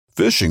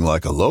Fishing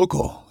like a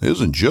local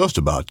isn't just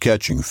about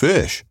catching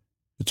fish.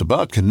 It's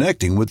about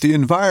connecting with the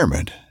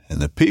environment and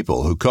the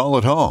people who call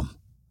it home.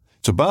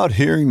 It's about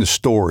hearing the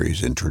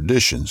stories and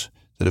traditions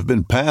that have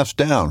been passed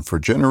down for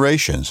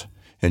generations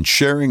and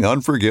sharing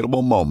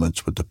unforgettable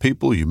moments with the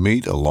people you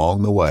meet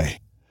along the way.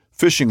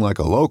 Fishing like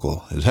a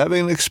local is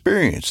having an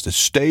experience that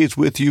stays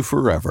with you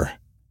forever.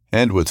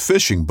 And with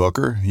Fishing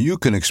Booker, you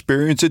can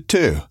experience it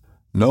too,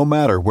 no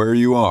matter where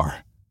you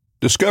are.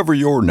 Discover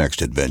your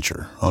next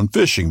adventure on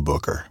Fishing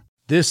Booker.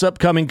 This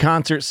upcoming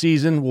concert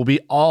season will be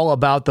all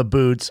about the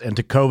boots, and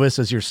Tecovas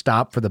is your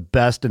stop for the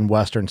best in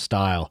Western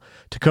style.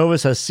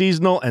 Tecovas has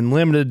seasonal and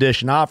limited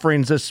edition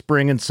offerings this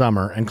spring and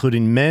summer,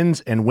 including men's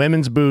and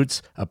women's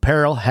boots,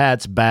 apparel,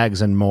 hats,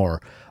 bags, and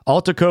more.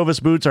 All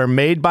Tecovas boots are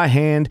made by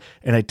hand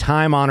in a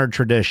time-honored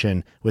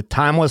tradition with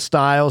timeless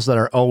styles that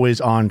are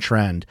always on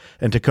trend.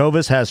 And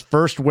Tecovas has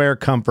first wear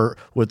comfort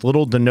with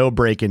little to no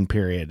break-in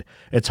period.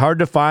 It's hard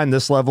to find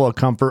this level of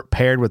comfort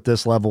paired with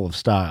this level of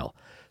style.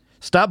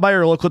 Stop by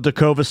your local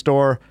Tecovas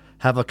store,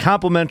 have a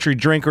complimentary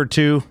drink or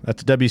two,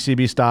 that's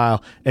WCB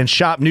style, and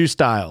shop new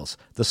styles.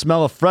 The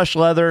smell of fresh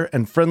leather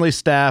and friendly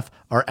staff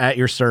are at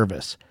your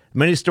service.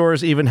 Many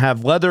stores even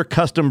have leather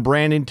custom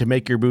branding to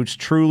make your boots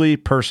truly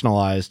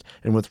personalized.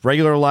 And with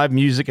regular live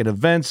music and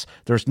events,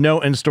 there's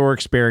no in-store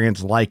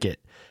experience like it.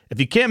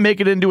 If you can't make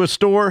it into a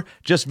store,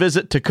 just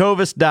visit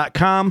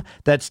tecovas.com.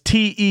 That's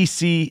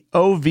TECOVAS.com.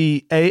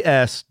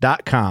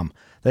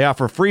 They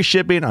offer free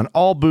shipping on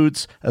all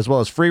boots, as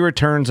well as free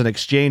returns and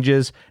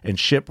exchanges, and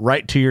ship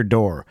right to your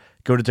door.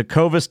 Go to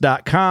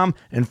tecovas.com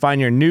and find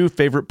your new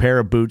favorite pair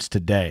of boots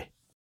today.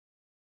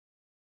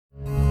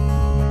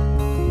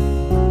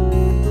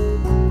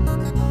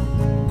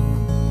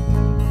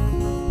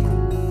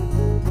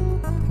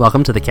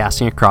 Welcome to the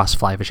Casting Across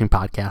Fly Fishing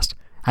Podcast.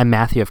 I'm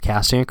Matthew of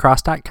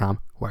castingacross.com,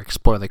 where I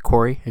explore the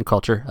quarry and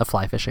culture of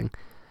fly fishing.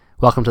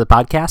 Welcome to the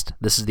podcast.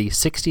 This is the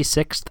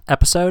 66th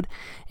episode,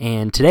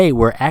 and today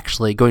we're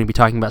actually going to be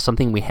talking about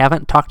something we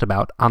haven't talked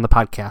about on the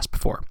podcast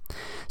before.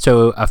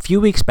 So a few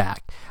weeks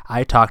back,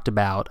 I talked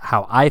about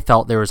how I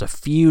felt there was a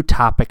few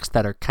topics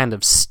that are kind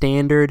of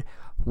standard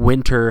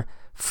winter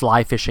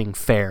fly fishing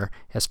fare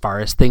as far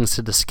as things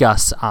to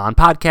discuss on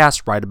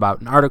podcasts, write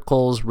about in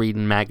articles, read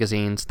in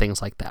magazines,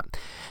 things like that.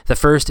 The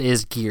first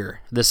is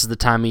gear. This is the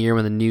time of year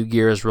when the new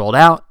gear is rolled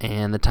out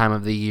and the time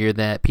of the year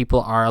that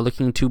people are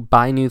looking to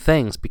buy new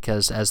things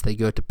because as they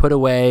go to put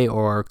away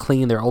or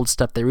clean their old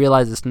stuff, they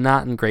realize it's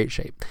not in great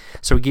shape.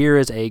 So gear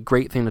is a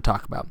great thing to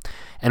talk about,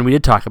 and we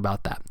did talk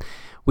about that.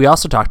 We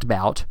also talked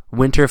about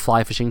winter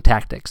fly fishing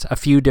tactics. A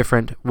few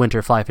different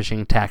winter fly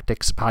fishing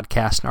tactics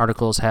podcasts and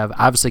articles have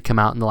obviously come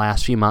out in the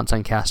last few months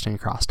on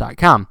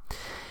castingacross.com.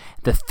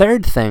 The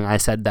third thing I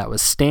said that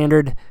was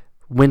standard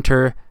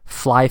winter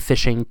fly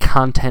fishing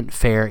content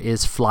fare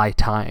is fly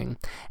tying.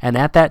 And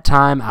at that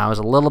time, I was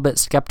a little bit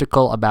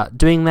skeptical about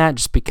doing that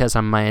just because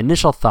on my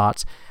initial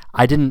thoughts,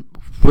 I didn't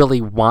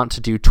really want to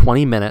do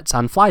 20 minutes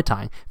on fly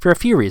tying for a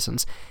few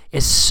reasons.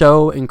 It's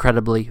so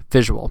incredibly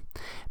visual.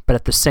 But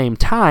at the same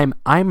time,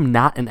 I'm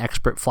not an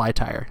expert fly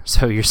tyer.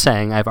 So you're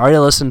saying I've already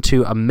listened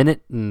to a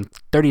minute and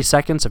 30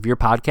 seconds of your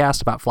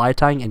podcast about fly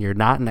tying and you're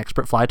not an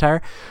expert fly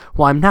tyer?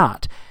 Well, I'm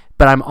not.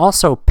 But I'm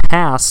also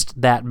past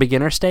that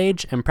beginner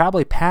stage and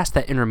probably past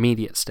that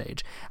intermediate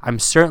stage. I'm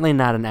certainly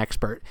not an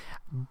expert,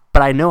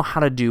 but I know how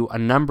to do a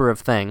number of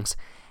things.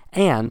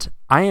 And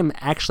I am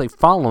actually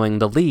following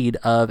the lead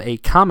of a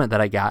comment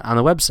that I got on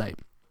the website.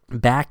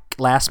 Back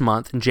last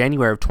month, in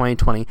January of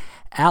 2020,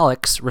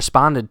 Alex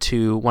responded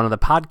to one of the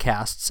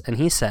podcasts, and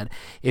he said,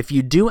 if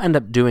you do end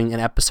up doing an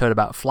episode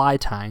about fly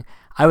tying,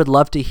 I would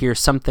love to hear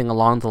something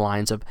along the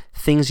lines of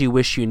things you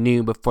wish you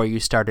knew before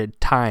you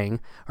started tying,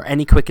 or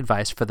any quick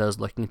advice for those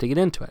looking to get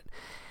into it.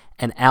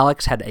 And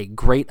Alex had a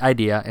great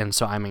idea, and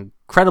so I'm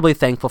incredibly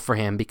thankful for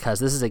him because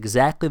this is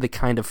exactly the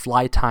kind of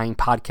fly tying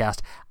podcast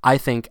I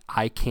think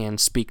I can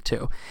speak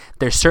to.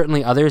 There's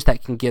certainly others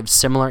that can give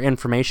similar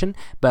information,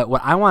 but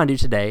what I want to do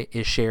today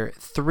is share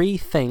 3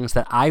 things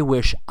that I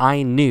wish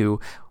I knew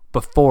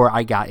before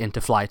I got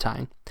into fly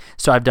tying.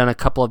 So I've done a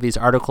couple of these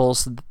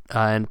articles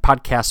and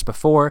podcasts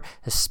before,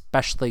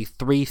 especially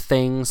 3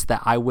 things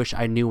that I wish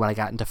I knew when I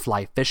got into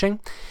fly fishing.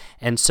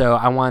 And so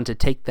I wanted to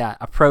take that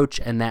approach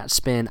and that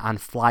spin on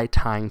fly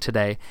tying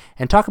today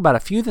and talk about a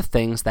few of the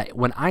things that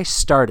when I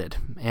started,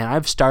 and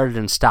I've started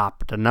and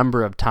stopped a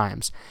number of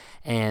times,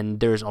 and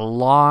there's a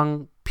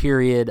long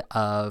period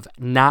of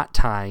not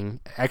tying,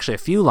 actually a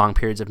few long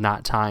periods of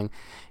not tying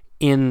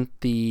in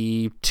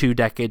the 2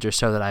 decades or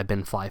so that I've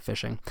been fly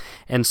fishing.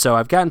 And so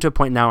I've gotten to a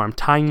point now where I'm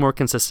tying more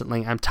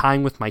consistently. I'm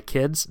tying with my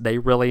kids. They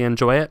really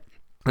enjoy it.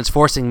 It's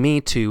forcing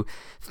me to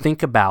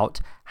think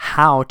about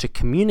how to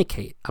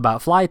communicate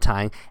about fly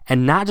tying,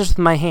 and not just with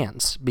my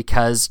hands,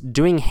 because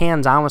doing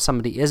hands-on with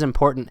somebody is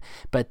important,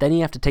 but then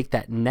you have to take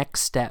that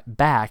next step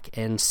back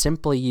and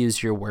simply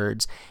use your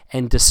words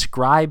and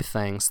describe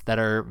things that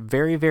are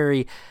very,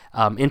 very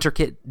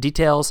intricate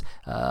details,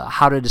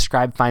 how to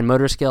describe fine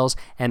motor skills,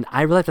 and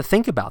I really have to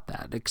think about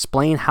that.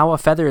 Explain how a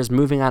feather is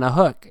moving on a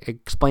hook,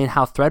 explain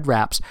how thread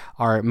wraps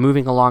are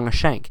moving along a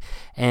shank,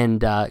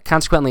 and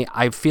consequently,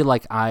 I feel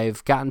like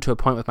I've gotten to a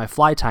point with my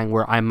fly tying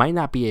where I might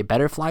not be a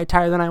better fly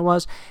tyer than I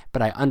was,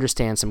 but I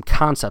understand some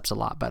concepts a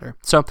lot better.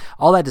 So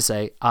all that to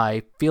say,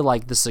 I feel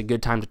like this is a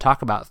good time to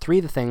talk about 3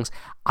 of the things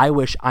I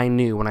wish I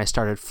knew when I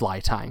started fly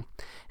tying.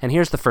 And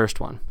here's the first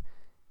one.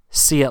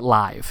 See it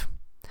live.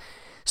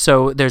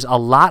 So there's a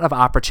lot of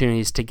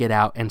opportunities to get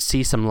out and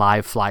see some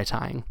live fly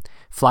tying.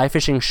 Fly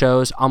fishing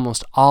shows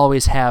almost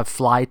always have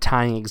fly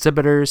tying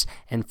exhibitors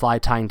and fly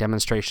tying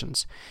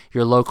demonstrations.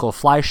 Your local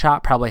fly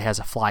shop probably has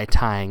a fly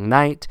tying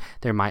night.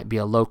 There might be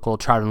a local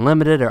Trout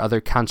Unlimited or other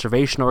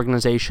conservation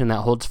organization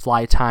that holds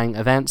fly tying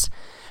events.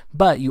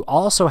 But you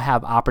also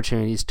have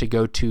opportunities to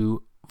go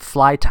to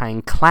fly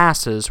tying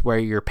classes where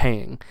you're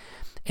paying.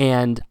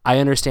 And I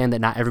understand that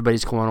not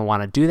everybody's going to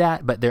want to do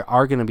that, but there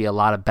are going to be a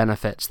lot of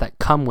benefits that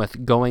come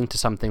with going to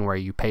something where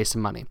you pay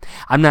some money.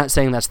 I'm not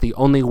saying that's the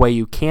only way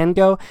you can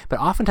go, but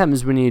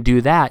oftentimes when you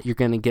do that, you're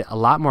going to get a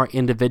lot more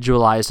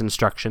individualized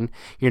instruction.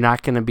 You're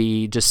not going to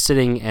be just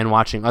sitting and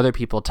watching other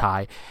people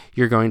tie.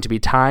 You're going to be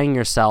tying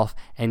yourself,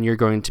 and you're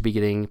going to be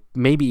getting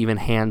maybe even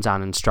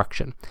hands-on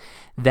instruction.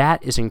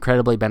 That is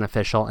incredibly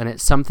beneficial, and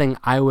it's something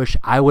I wish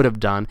I would have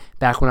done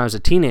back when I was a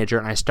teenager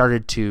and I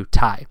started to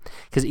tie.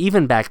 Because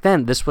even back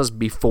then, this was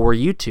before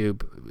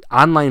YouTube.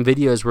 Online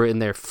videos were in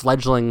their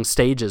fledgling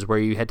stages where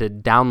you had to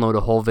download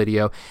a whole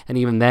video, and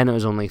even then it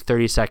was only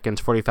 30 seconds,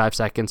 45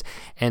 seconds,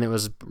 and it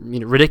was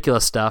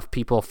ridiculous stuff,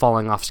 people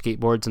falling off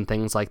skateboards and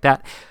things like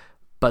that.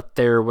 But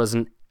there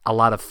wasn't a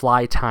lot of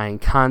fly tying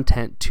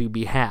content to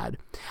be had.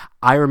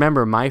 I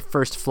remember my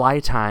first fly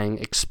tying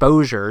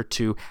exposure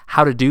to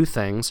how to do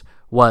things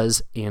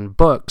was in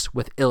books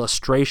with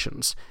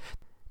illustrations.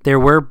 There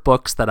were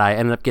books that I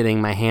ended up getting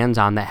my hands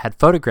on that had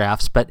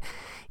photographs, but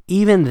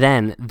even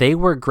then, they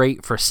were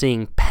great for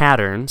seeing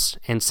patterns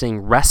and seeing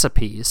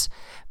recipes,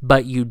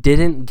 but you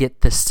didn't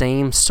get the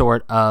same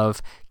sort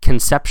of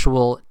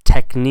conceptual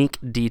technique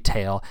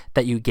detail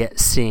that you get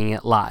seeing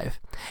it live.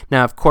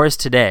 Now, of course,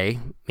 today,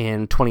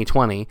 in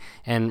 2020,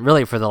 and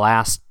really for the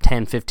last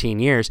 10, 15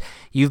 years,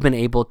 you've been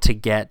able to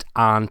get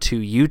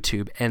onto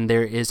YouTube, and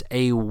there is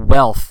a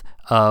wealth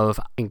of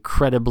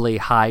incredibly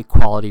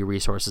high-quality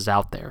resources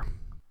out there.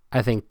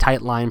 I think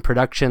Tightline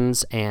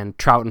Productions and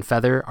Trout and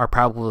Feather are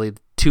probably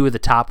 2 of the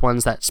top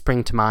ones that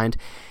spring to mind,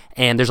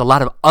 and there's a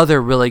lot of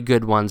other really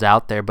good ones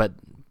out there, but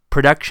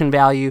production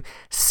value,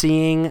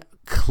 seeing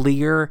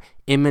clear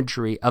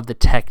imagery of the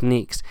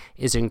techniques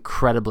is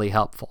incredibly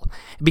helpful,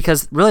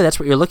 because really that's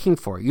what you're looking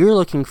for. You're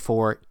looking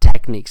for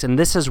techniques, and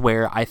this is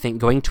where I think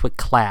going to a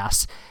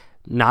class,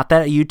 not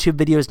that a YouTube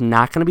video is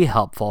not going to be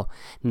helpful,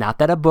 not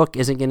that a book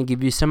isn't going to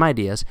give you some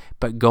ideas,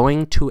 but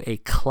going to a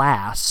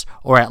class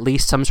or at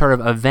least some sort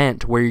of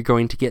event where you're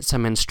going to get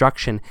some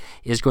instruction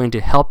is going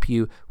to help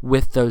you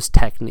with those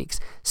techniques.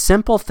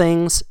 Simple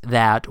things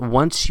that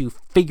once you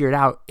figure it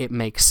out, it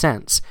makes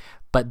sense,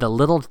 but the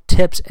little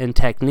tips and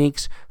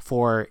techniques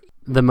for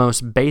the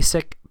most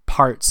basic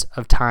parts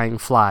of tying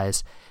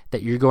flies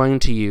that you're going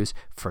to use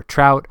for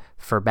trout,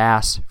 for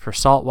bass, for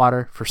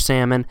saltwater, for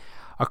salmon,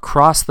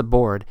 across the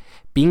board,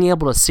 being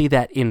able to see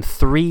that in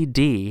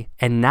 3D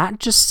and not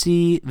just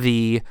see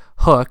the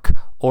hook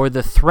or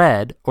the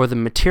thread or the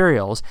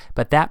materials,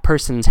 but that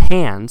person's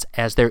hands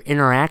as they're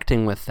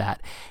interacting with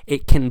that,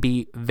 it can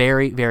be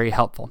very, very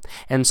helpful.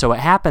 And so what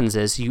happens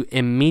is you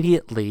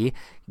immediately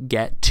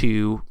get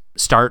to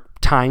start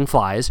tying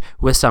flies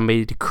with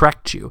somebody to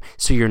correct you,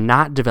 so you're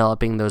not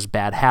developing those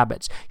bad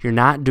habits. You're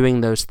not doing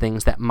those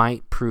things that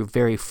might prove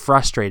very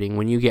frustrating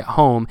when you get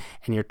home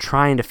and you're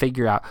trying to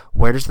figure out,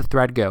 where does the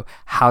thread go?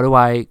 How do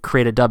I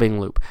create a dubbing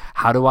loop?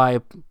 How do I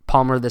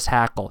palmer this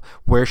hackle?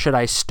 Where should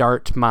I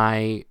start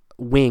my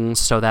wings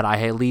so that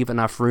I leave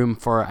enough room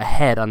for a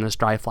head on this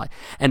dry fly?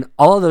 And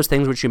all of those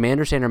things, which you may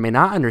understand or may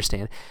not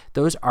understand,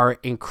 those are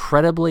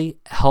incredibly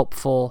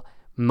helpful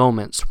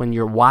moments when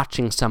you're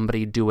watching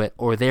somebody do it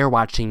or they're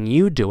watching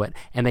you do it,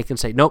 and they can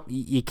say, nope,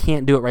 you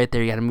can't do it right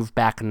there, you got to move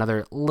back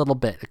another little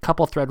bit, a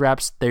couple thread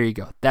wraps, there you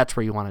go, that's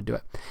where you want to do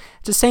it.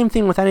 It's the same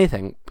thing with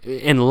anything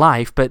in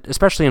life, but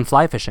especially in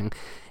fly fishing.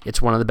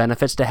 It's one of the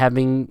benefits to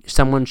having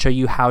someone show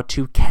you how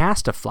to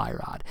cast a fly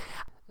rod.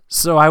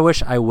 So I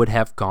wish I would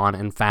have gone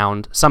and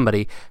found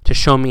somebody to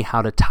show me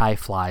how to tie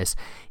flies.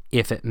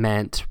 If it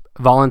meant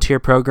volunteer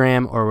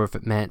program or if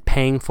it meant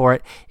paying for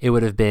it, it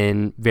would have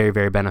been very,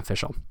 very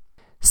beneficial.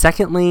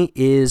 Secondly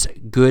is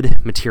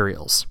good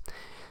materials.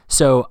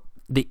 So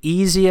the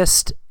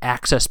easiest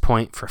access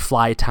point for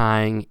fly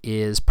tying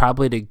is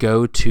probably to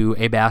go to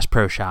a Bass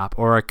Pro Shop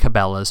or a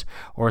Cabela's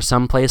or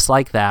someplace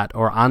like that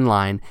or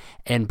online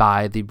and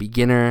buy the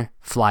beginner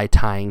fly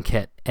tying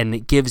kit, and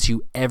it gives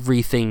you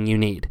everything you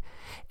need.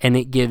 and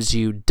it gives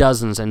you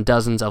dozens and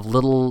dozens of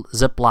little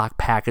Ziploc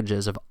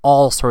packages of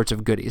all sorts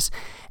of goodies.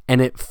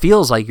 And it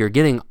feels like you're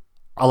getting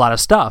a lot of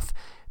stuff.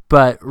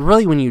 But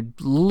really, when you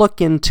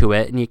look into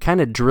it and you kind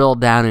of drill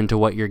down into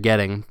what you're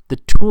getting, the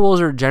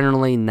tools are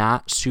generally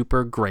not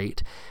super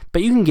great,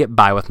 but you can get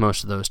by with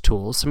most of those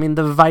tools. I mean,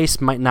 the vise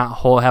might not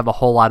have a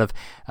whole lot of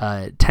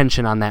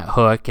tension on that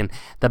hook, and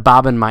the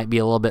bobbin might be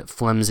a little bit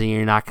flimsy.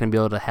 You're not going to be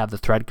able to have the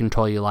thread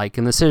control you like,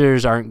 and the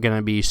scissors aren't going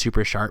to be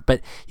super sharp,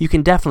 but you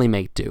can definitely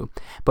make do.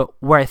 But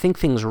where I think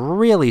things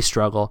really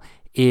struggle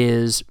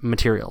is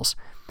materials.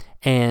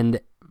 And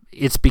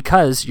it's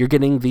because you're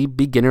getting the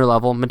beginner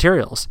level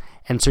materials.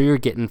 And so you're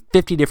getting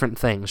 50 different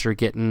things. You're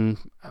getting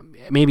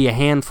maybe a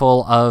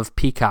handful of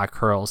peacock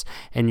curls,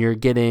 and you're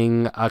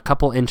getting a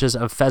couple inches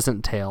of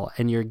pheasant tail,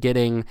 and you're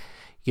getting,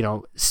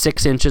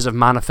 6 inches of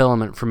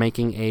monofilament for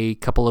making a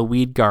couple of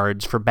weed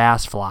guards for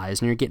bass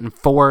flies, and you're getting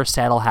 4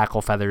 saddle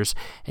hackle feathers,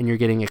 and you're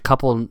getting a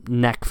couple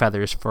neck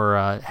feathers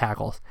for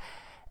hackles.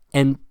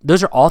 And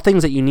those are all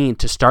things that you need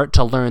to start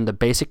to learn the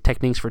basic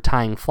techniques for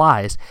tying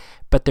flies,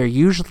 but they're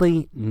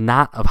usually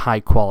not of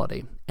high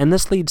quality. And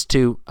this leads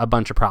to a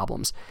bunch of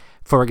problems.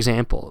 For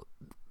example,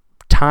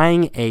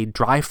 tying a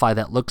dry fly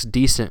that looks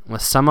decent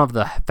with some of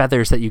the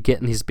feathers that you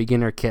get in these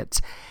beginner kits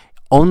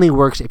only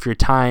works if you're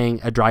tying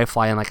a dry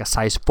fly in like a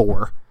size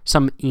 4,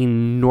 some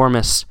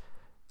enormous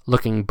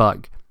looking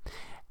bug.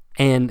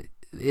 And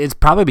it's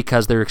probably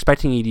because they're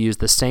expecting you to use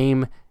the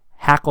same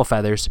hackle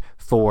feathers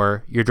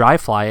for your dry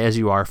fly as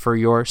you are for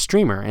your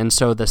streamer, and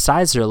so the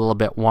sizes are a little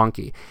bit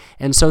wonky,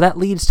 and so that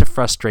leads to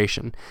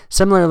frustration.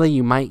 Similarly,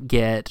 you might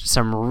get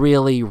some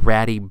really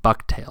ratty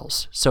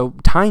bucktails. So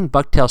tying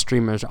bucktail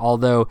streamers,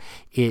 although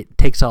it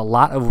takes a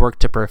lot of work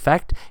to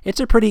perfect, it's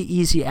a pretty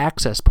easy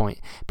access point,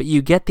 but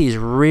you get these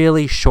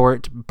really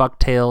short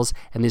bucktails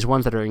and these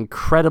ones that are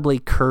incredibly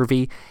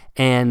curvy,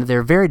 and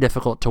they're very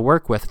difficult to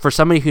work with. For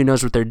somebody who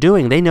knows what they're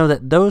doing, they know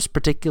that those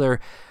particular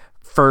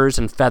furs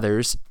and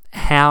feathers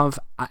have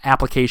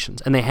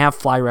applications, and they have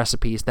fly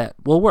recipes that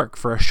will work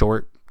for a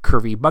short,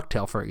 curvy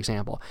bucktail, for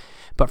example.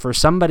 But for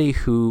somebody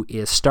who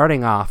is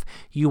starting off,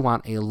 you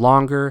want a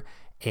longer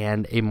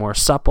and a more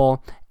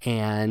supple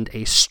and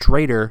a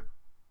straighter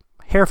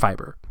hair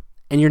fiber.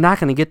 And you're not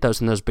going to get those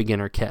in those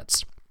beginner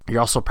kits. You're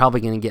also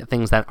probably going to get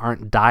things that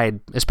aren't dyed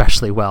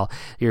especially well.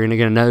 You're going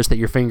to notice that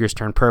your fingers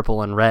turn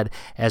purple and red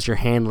as you're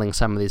handling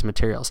some of these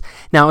materials.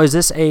 Now, is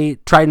this a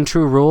tried and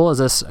true rule? Is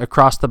this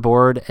across the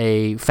board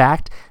a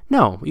fact?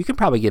 No, you can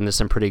probably get into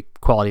some pretty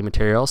quality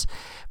materials,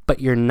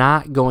 but you're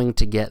not going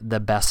to get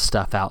the best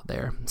stuff out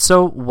there.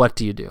 So what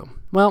do you do?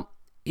 Well,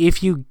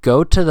 if you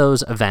go to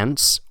those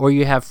events or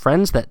you have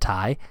friends that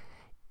tie,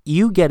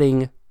 you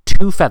getting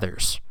 2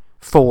 feathers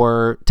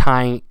for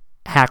tying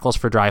hackles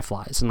for dry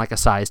flies in like a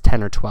size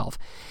 10 or 12,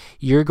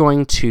 you're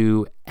going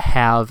to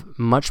have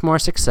much more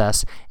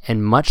success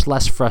and much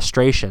less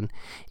frustration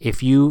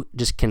if you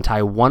just can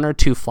tie 1 or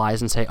 2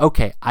 flies and say,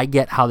 okay, I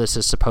get how this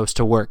is supposed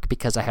to work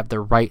because I have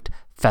the right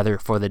feather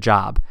for the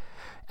job.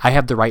 I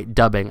have the right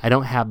dubbing. I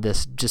don't have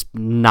this just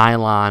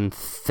nylon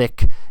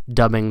thick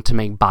dubbing to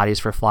make bodies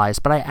for flies,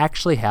 but I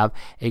actually have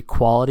a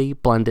quality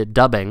blended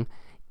dubbing,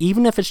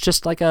 even if it's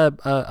just like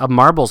a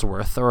marble's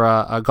worth or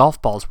a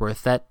golf ball's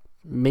worth that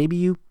maybe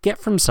you get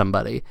from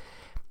somebody.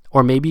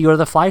 Or maybe you go to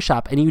the fly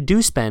shop and you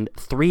do spend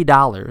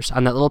 $3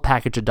 on that little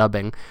package of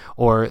dubbing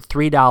or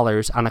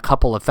 $3 on a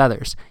couple of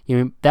feathers.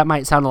 That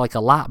might sound like a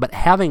lot, but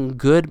having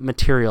good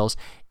materials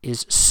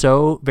is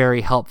so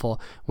very helpful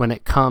when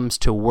it comes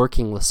to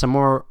working with some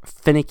more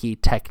finicky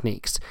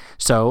techniques.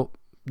 So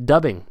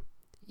dubbing,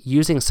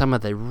 using some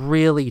of the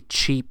really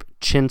cheap,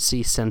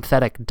 chintzy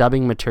synthetic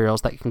dubbing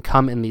materials that can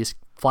come in these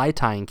fly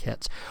tying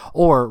kits,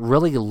 or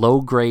really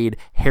low grade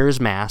hare's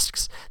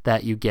masks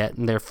that you get,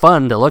 and they're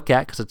fun to look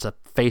at because it's a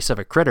face of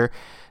a critter,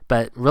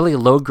 but really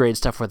low grade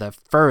stuff where the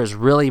fur is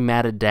really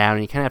matted down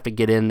and you kind of have to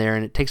get in there,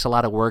 and it takes a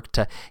lot of work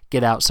to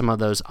get out some of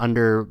those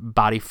under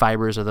body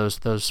fibers of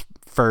those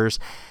furs.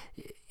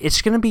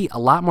 It's going to be a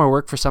lot more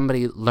work for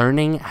somebody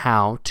learning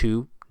how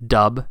to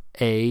dub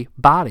a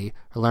body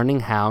or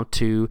learning how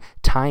to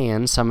tie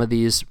in some of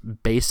these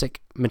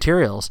basic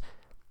materials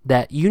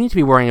that you need to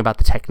be worrying about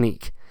the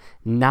technique,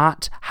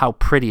 not how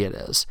pretty it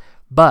is.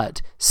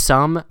 But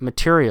some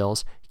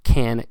materials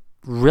can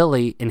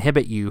really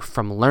inhibit you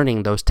from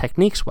learning those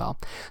techniques well.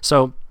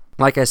 So,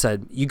 like I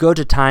said, you go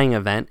to tying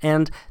event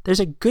and there's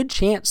a good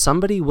chance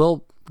somebody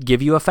will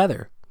give you a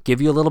feather,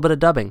 give you a little bit of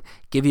dubbing,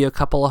 give you a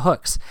couple of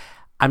hooks.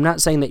 I'm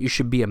not saying that you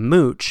should be a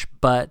mooch,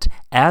 but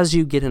as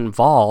you get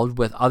involved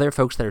with other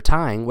folks that are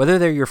tying, whether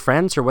they're your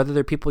friends or whether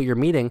they're people you're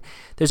meeting,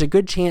 there's a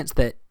good chance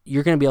that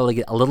you're going to be able to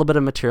get a little bit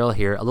of material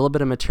here, a little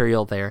bit of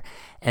material there,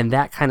 and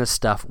that kind of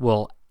stuff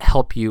will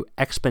help you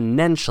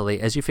exponentially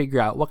as you figure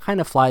out what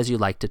kind of flies you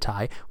like to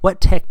tie, what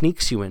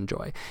techniques you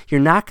enjoy. You're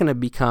not going to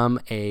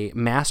become a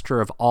master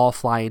of all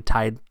fly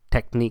tied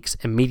techniques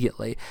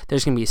immediately.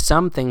 There's going to be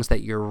some things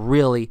that you're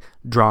really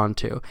drawn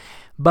to,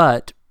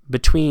 but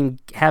between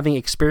having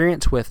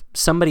experience with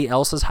somebody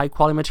else's high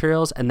quality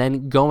materials and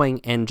then going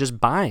and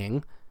just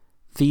buying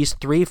these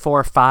 3,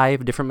 4,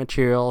 5 different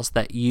materials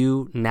that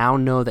you now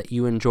know that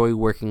you enjoy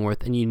working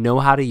with and you know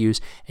how to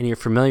use and you're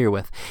familiar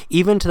with,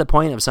 even to the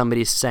point of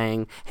somebody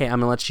saying, hey, I'm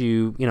going to let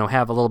you,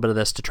 have a little bit of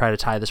this to try to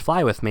tie this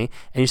fly with me.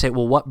 And you say,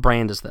 well, what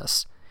brand is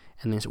this?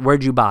 And they say,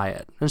 where'd you buy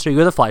it? And so you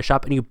go to the fly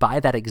shop and you buy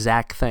that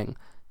exact thing.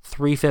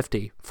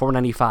 $350,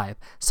 $495,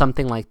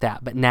 something like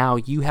that. But now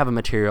you have a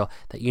material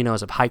that you know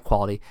is of high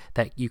quality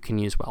that you can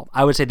use well.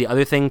 I would say the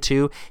other thing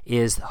too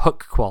is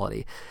hook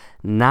quality.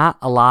 Not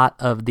a lot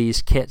of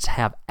these kits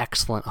have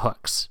excellent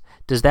hooks.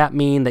 Does that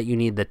mean that you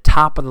need the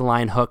top of the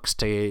line hooks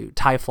to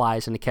tie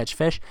flies and to catch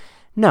fish?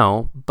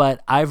 No,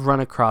 but I've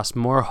run across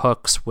more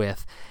hooks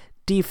with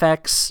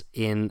defects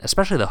in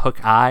especially the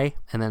hook eye,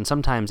 and then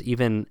sometimes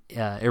even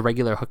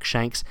irregular hook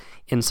shanks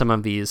in some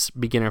of these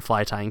beginner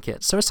fly tying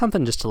kits. So it's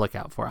something just to look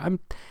out for. I'm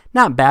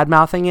not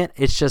bad-mouthing it.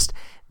 It's just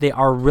they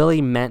are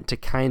really meant to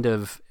kind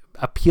of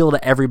appeal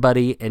to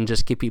everybody and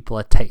just give people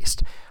a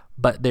taste.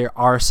 But there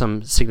are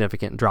some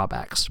significant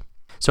drawbacks.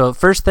 So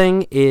first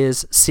thing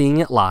is seeing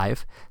it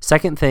live.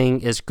 Second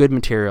thing is good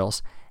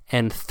materials.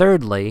 And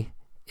thirdly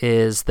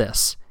is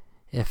this.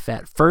 If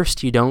at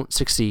first you don't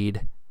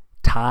succeed,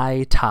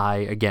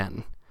 tie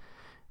again.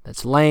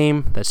 That's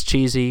lame, that's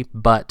cheesy,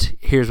 but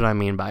here's what I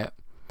mean by it.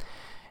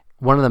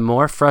 One of the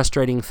more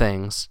frustrating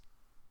things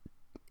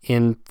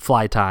in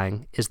fly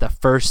tying is the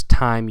first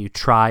time you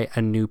try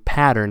a new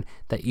pattern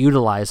that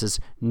utilizes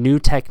new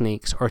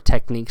techniques or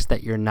techniques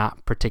that you're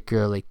not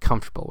particularly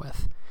comfortable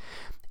with.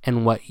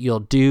 And what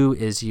you'll do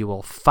is you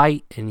will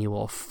fight and you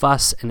will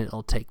fuss, and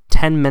it'll take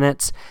 10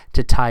 minutes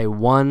to tie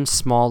one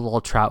small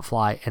little trout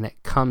fly, and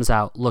it comes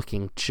out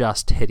looking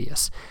just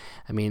hideous.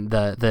 I mean,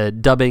 the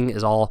dubbing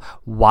is all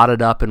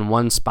wadded up in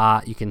one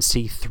spot. You can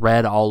see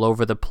thread all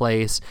over the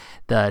place.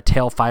 The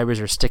tail fibers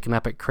are sticking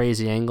up at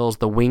crazy angles.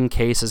 The wing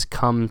cases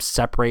come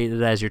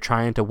separated as you're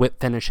trying to whip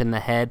finish in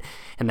the head,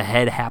 and the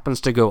head happens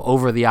to go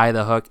over the eye of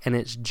the hook, and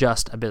it's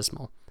just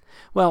abysmal.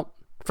 Well,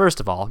 first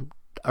of all,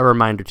 a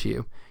reminder to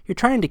you. You're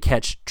trying to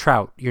catch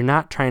trout. You're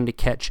not trying to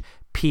catch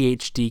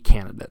PhD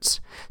candidates.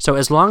 So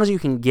as long as you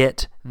can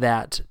get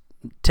that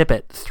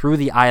tippet through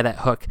the eye of that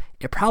hook,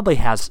 it probably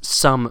has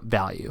some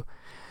value.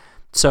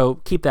 So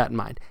keep that in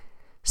mind.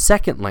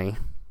 Secondly,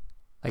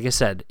 like I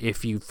said,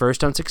 if you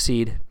first don't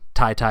succeed,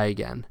 tie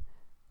again.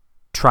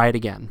 Try it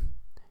again.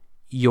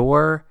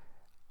 Your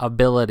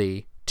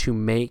ability to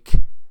make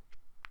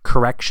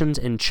corrections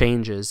and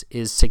changes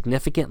is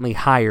significantly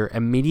higher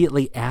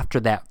immediately after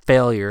that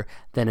failure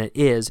than it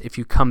is if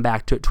you come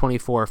back to it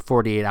 24 or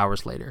 48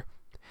 hours later.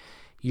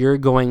 You're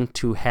going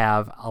to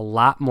have a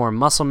lot more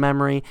muscle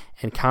memory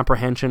and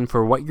comprehension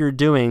for what you're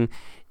doing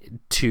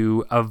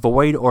to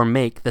avoid or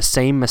make the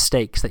same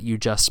mistakes that you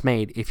just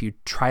made if you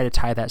try to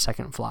tie that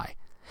second fly.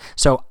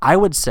 So I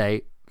would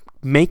say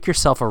make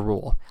yourself a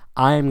rule.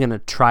 I'm going to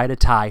try to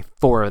tie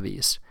 4 of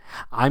these.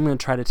 I'm going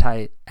to try to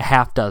tie a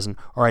half dozen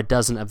or a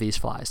dozen of these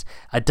flies.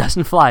 A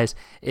dozen flies,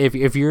 if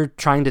you're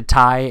trying to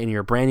tie and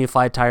you're a brand new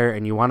fly tyer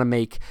and you want to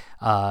make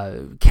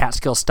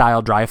Catskill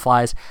style dry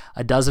flies,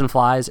 a dozen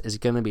flies is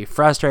going to be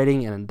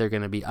frustrating and they're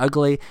going to be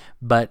ugly,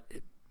 but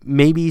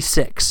maybe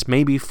 6,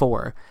 maybe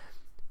 4.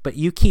 But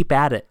you keep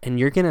at it and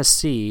you're going to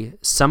see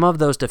some of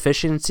those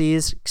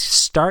deficiencies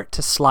start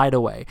to slide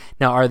away.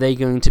 Now, are they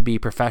going to be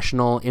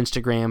professional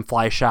Instagram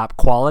fly shop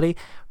quality?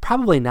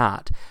 Probably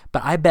not.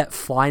 But I bet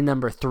fly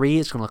number 3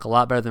 is going to look a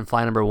lot better than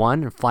fly number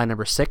 1, and fly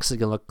number 6 is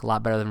going to look a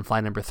lot better than fly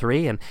number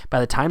 3. And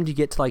by the time you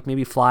get to like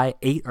maybe fly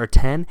 8 or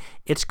 10,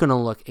 it's going to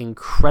look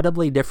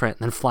incredibly different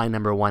than fly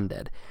number 1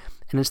 did.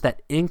 And it's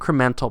that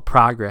incremental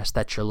progress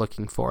that you're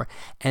looking for,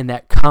 and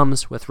that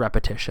comes with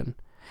repetition.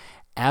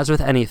 As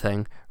with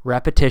anything,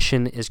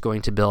 repetition is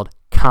going to build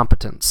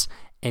competence,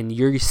 and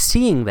you're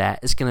seeing that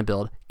is going to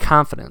build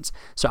confidence.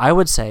 So I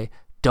would say,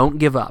 don't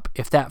give up.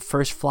 If that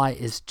first fly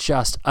is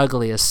just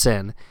ugly as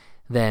sin,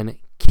 then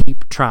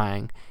keep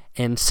trying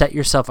and set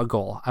yourself a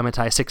goal. I'm going to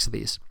tie 6 of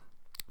these,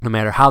 no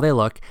matter how they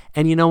look.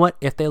 And you know what?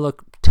 If they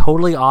look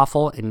totally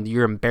awful and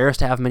you're embarrassed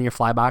to have them in your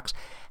fly box,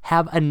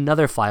 have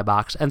another fly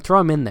box and throw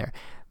them in there.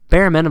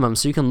 Bare minimum,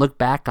 so you can look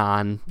back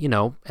on, in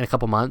a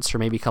couple months or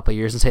maybe a couple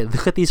years and say,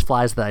 look at these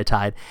flies that I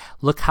tied.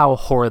 Look how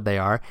horrid they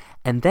are.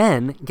 And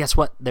then, guess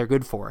what they're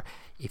good for?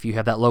 If you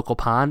have that local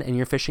pond and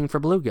you're fishing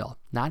for bluegill.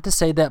 Not to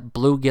say that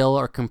bluegill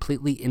are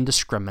completely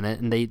indiscriminate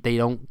and they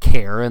don't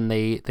care and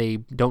they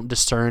don't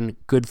discern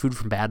good food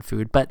from bad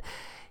food, but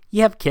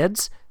you have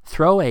kids,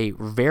 throw a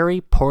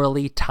very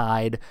poorly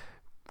tied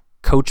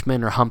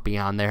coachman or humpy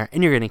on there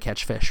and you're going to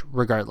catch fish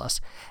regardless.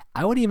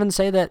 I would even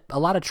say that a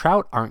lot of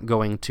trout aren't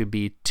going to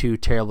be too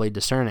terribly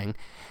discerning.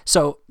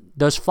 So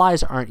those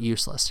flies aren't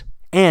useless.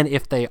 And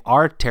if they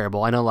are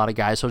terrible, I know a lot of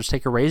guys will just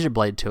take a razor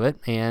blade to it,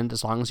 and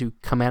as long as you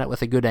come at it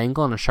with a good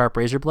angle and a sharp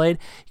razor blade,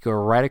 you go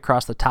right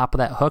across the top of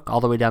that hook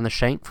all the way down the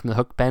shank from the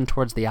hook bend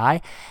towards the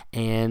eye,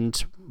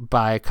 and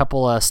by a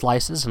couple of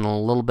slices and a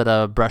little bit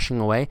of brushing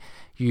away,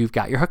 you've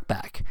got your hook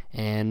back,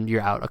 and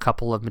you're out a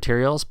couple of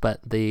materials, but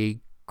the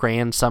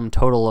grand sum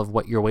total of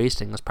what you're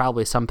wasting is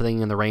probably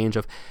something in the range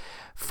of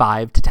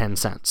 5 to 10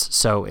 cents.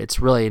 So it's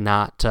really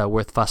not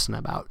worth fussing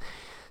about.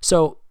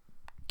 So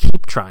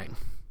keep trying.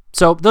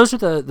 So those are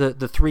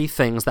the three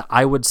things that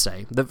I would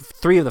say, the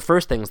three of the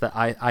first things that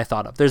I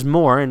thought of. There's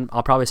more, and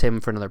I'll probably save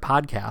them for another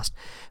podcast,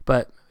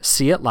 but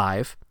see it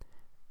live,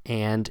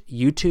 and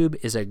YouTube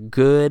is a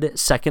good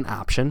second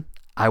option.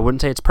 I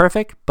wouldn't say it's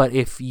perfect, but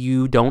if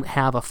you don't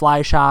have a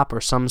fly shop or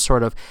some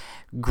sort of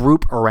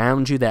group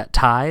around you that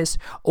ties,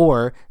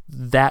 or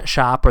that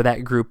shop or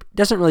that group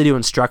doesn't really do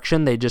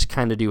instruction, they just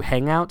kind of do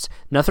hangouts,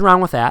 nothing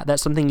wrong with that.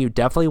 That's something you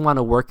definitely want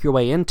to work your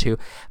way into,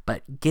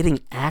 but getting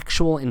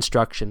actual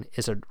instruction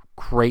is a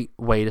great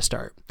way to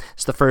start.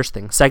 It's the first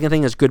thing. Second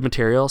thing is good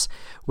materials,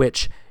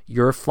 which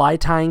your fly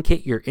tying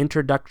kit, your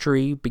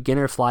introductory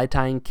beginner fly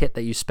tying kit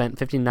that you spent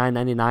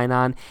 $59.99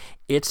 on,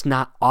 it's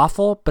not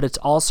awful, but it's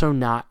also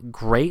not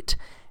great.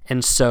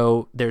 And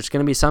so there's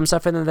going to be some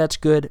stuff in there that's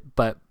good,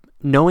 but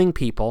knowing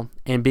people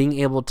and being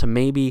able to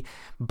maybe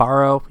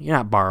borrow, you're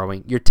not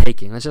borrowing, you're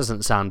taking. This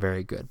doesn't sound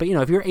very good. But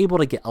if you're able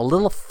to get a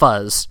little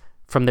fuzz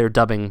from their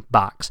dubbing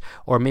box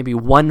or maybe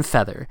one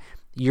feather,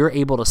 you're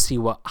able to see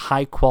what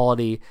high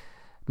quality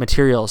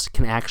materials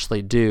can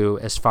actually do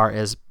as far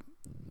as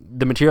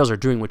the materials are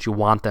doing what you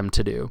want them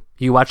to do.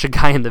 You watch a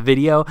guy in the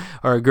video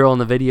or a girl in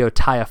the video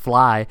tie a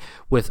fly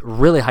with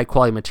really high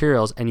quality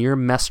materials, and you're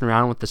messing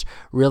around with this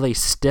really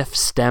stiff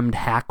stemmed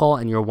hackle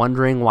and you're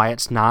wondering why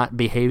it's not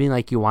behaving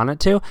like you want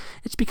it to.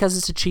 It's because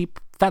it's a cheap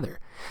feather.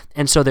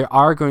 And so there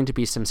are going to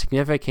be some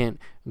significant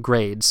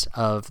grades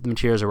of the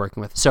materials you're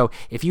working with. So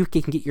if you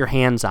can get your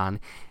hands on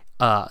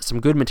some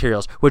good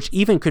materials, which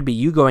even could be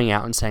you going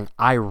out and saying,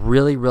 I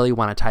really, really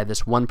want to tie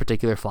this one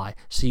particular fly.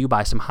 So you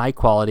buy some high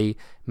quality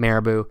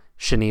marabou,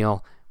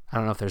 chenille. I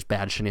don't know if there's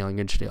bad chenille and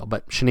good chenille,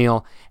 but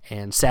chenille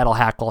and saddle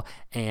hackle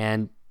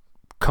and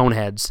cone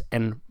heads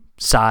and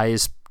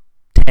size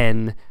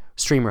 10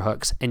 streamer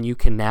hooks. And you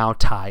can now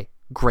tie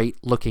great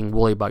looking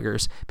woolly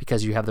buggers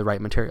because you have the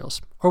right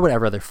materials or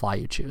whatever other fly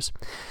you choose.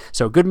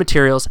 So good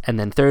materials. And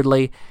then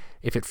thirdly,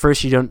 if at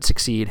first you don't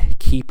succeed,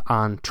 keep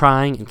on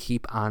trying and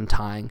keep on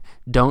tying.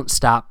 Don't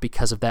stop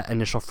because of that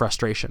initial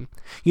frustration.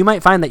 You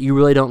might find that you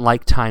really don't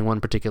like tying one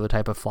particular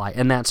type of fly,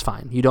 and that's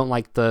fine. You don't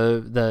like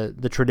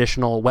the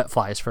traditional wet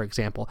flies, for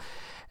example.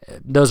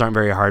 Those aren't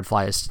very hard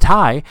flies to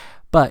tie,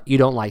 but you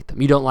don't like them.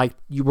 You don't like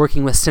you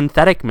working with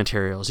synthetic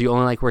materials. You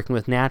only like working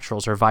with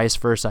naturals or vice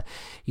versa.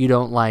 You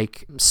don't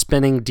like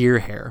spinning deer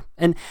hair.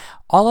 And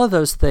all of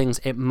those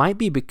things, it might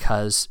be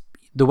because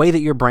the way that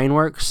your brain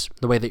works,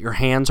 the way that your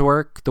hands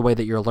work, the way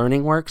that your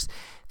learning works,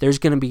 there's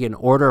going to be an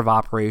order of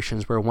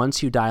operations where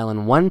once you dial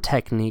in one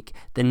technique,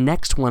 the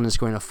next one is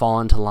going to fall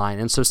into line.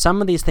 And so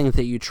some of these things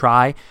that you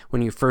try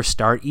when you first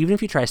start, even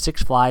if you try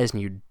 6 flies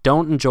and you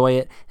don't enjoy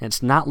it and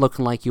it's not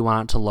looking like you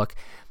want it to look,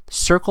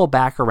 circle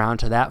back around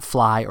to that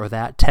fly or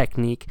that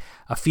technique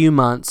a few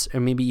months or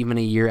maybe even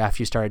a year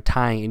after you started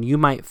tying, and you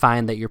might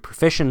find that your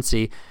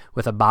proficiency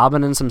with a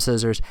bobbin and some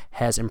scissors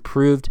has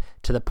improved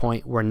to the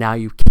point where now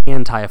you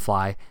can tie a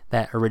fly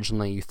that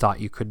originally you thought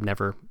you could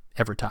never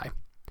ever tie.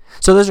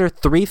 So those are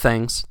 3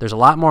 things. There's a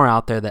lot more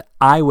out there that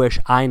I wish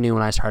I knew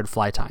when I started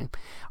fly tying.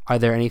 Are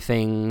there any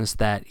things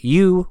that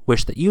you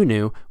wish that you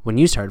knew when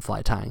you started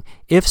fly tying?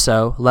 If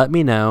so, let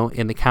me know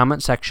in the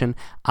comment section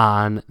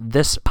on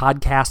this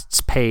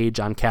podcast's page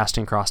on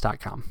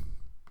castingacross.com.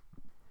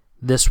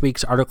 This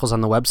week's article's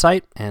on the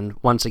website, and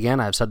once again,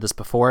 I've said this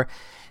before,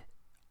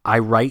 I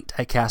write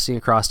at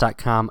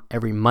castingacross.com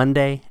every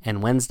Monday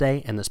and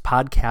Wednesday, and this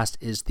podcast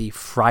is the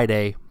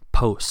Friday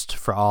post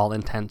for all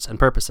intents and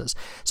purposes.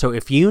 So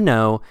if you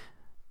know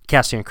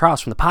Casting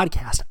Across from the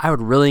podcast, I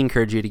would really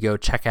encourage you to go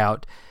check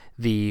out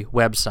the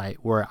website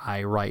where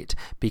I write,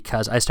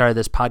 because I started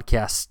this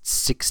podcast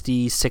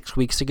 66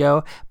 weeks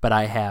ago, but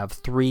I have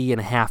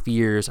 3.5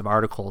 years of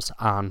articles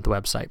on the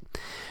website.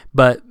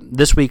 But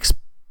this week's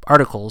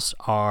articles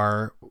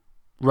are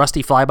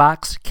Rusty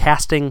Flybox,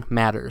 Casting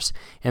Matters,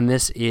 and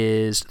this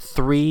is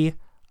 3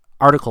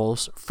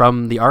 articles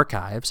from the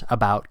archives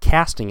about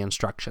casting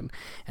instruction.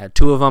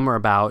 2 of them are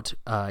about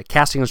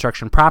casting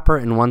instruction proper,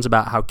 and one's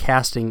about how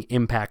casting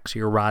impacts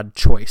your rod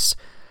choice.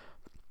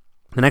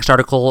 The next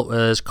article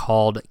is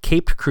called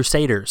Caped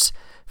Crusaders,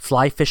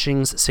 Fly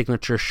Fishing's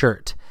Signature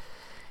Shirt.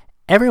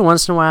 Every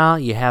once in a while,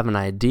 you have an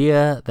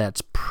idea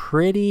that's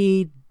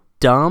pretty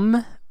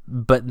dumb,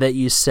 but that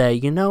you say,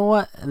 you know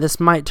what, this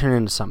might turn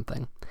into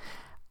something.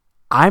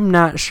 I'm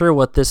not sure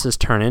what this has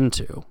turned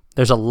into.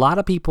 There's a lot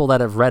of people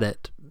that have read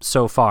it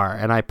so far,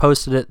 and I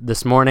posted it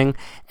this morning,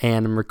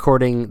 and I'm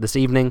recording this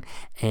evening,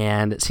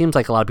 and it seems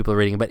like a lot of people are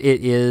reading it, but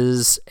it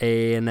is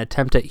an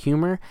attempt at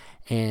humor,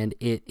 and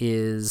it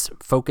is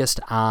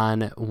focused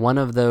on one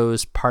of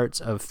those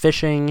parts of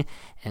fishing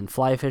and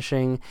fly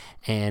fishing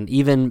and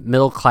even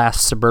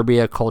middle-class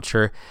suburbia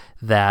culture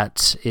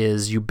that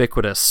is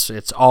ubiquitous.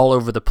 It's all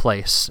over the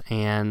place,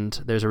 and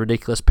there's a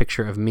ridiculous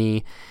picture of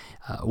me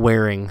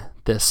wearing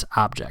this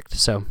object.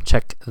 So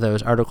check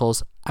those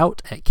articles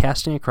out at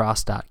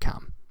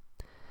castingacross.com.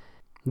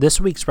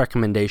 This week's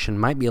recommendation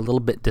might be a little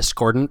bit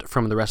discordant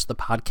from the rest of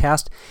the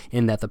podcast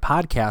in that the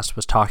podcast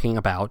was talking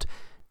about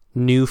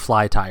new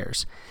fly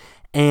tires.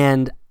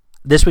 And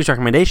This week's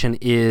recommendation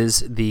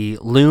is the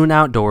Loon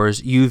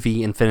Outdoors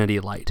UV Infinity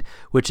Light,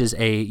 which is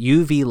a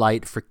UV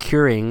light for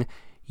curing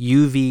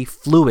UV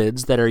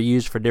fluids that are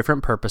used for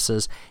different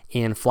purposes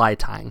in fly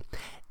tying.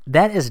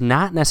 That is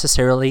not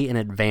necessarily an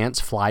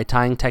advanced fly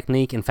tying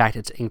technique. In fact,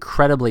 it's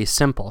incredibly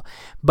simple.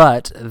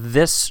 But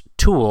this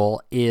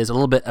tool is a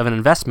little bit of an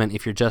investment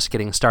if you're just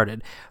getting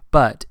started.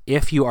 But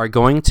if you are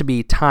going to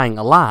be tying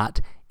a lot,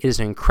 it is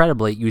an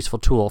incredibly useful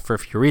tool for a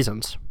few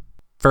reasons.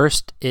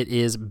 First, it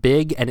is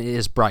big and it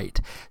is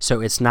bright.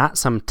 So it's not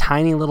some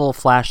tiny little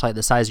flashlight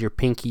the size of your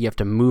pinky you have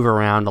to move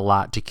around a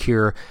lot to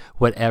cure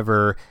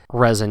whatever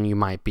resin you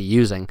might be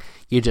using.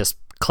 You just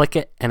click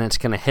it and it's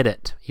going to hit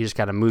it. You just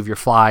got to move your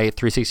fly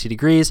 360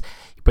 degrees,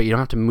 but you don't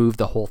have to move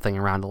the whole thing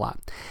around a lot.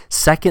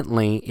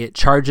 Secondly, it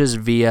charges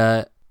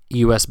via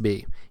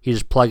USB. You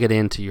just plug it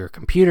into your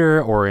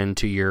computer or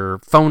into your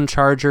phone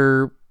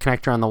charger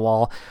connector on the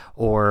wall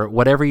or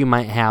whatever you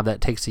might have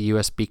that takes a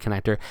USB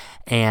connector,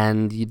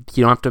 and you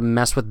don't have to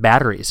mess with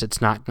batteries.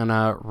 It's not going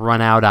to run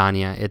out on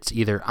you. It's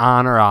either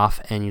on or off,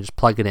 and you just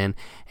plug it in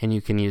and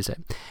you can use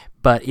it.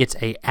 But it's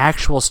a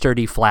actual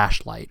sturdy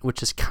flashlight,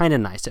 which is kind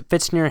of nice. It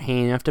fits in your hand.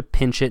 You don't have to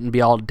pinch it and be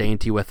all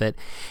dainty with it.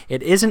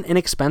 It isn't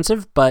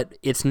inexpensive, but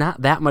it's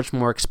not that much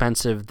more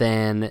expensive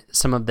than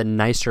some of the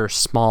nicer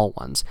small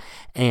ones.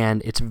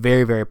 And it's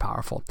very, very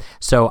powerful.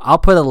 So I'll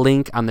put a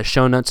link on the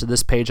show notes of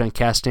this page on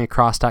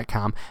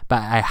castingacross.com,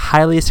 but I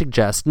highly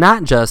suggest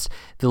not just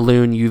the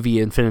Loon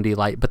UV Infinity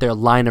Light, but their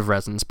line of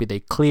resins, be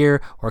they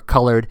clear or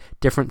colored,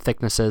 different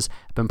thicknesses.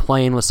 I've been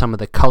playing with some of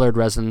the colored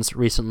resins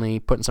recently,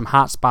 putting some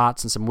hot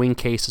spots and some wing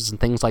cases and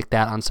things like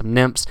that on some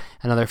nymphs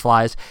and other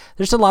flies.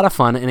 There's a lot of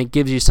fun, and it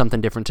gives you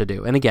something different to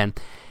do. And again,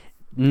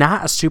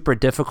 not a super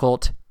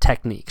difficult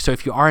technique. So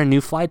if you are a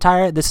new fly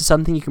tyer, this is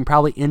something you can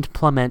probably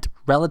implement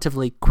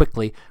relatively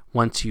quickly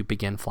once you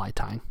begin fly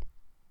tying.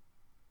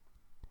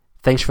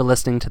 Thanks for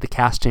listening to the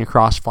Casting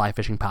Across Fly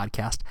Fishing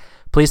Podcast.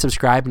 Please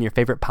subscribe in your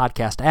favorite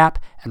podcast app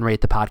and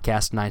rate the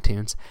podcast in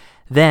iTunes.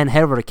 Then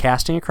head over to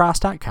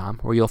castingacross.com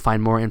where you'll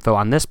find more info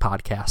on this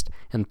podcast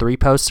and 3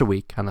 posts a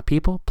week on the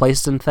people,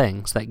 places, and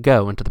things that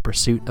go into the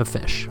pursuit of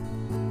fish.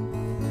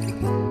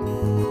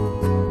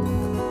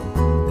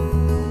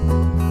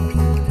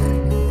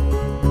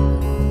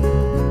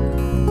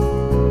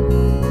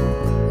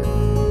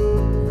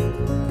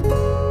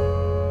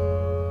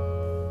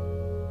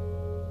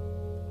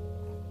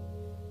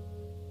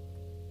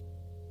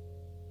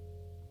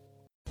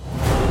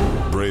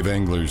 Brave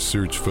anglers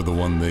search for the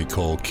one they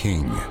call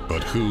king,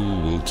 but who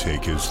will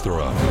take his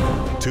throne?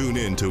 Tune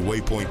in to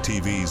Waypoint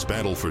TV's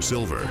Battle for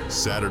Silver,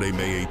 Saturday,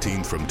 May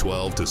 18th from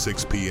 12 to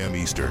 6 p.m.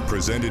 Eastern,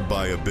 presented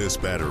by Abyss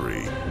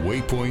Battery.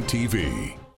 Waypoint TV.